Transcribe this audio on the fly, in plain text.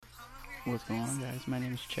What's going on, guys? My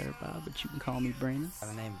name is Cheddar Bob, but you can call me Brandon.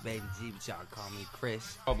 My name is Baby G, but y'all call me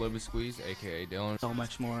Chris. Bob Liver Squeeze, aka Dylan. So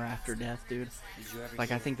much more after death, dude. Did you ever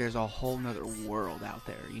Like, I think there's a whole nother world out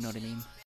there, you know what I mean?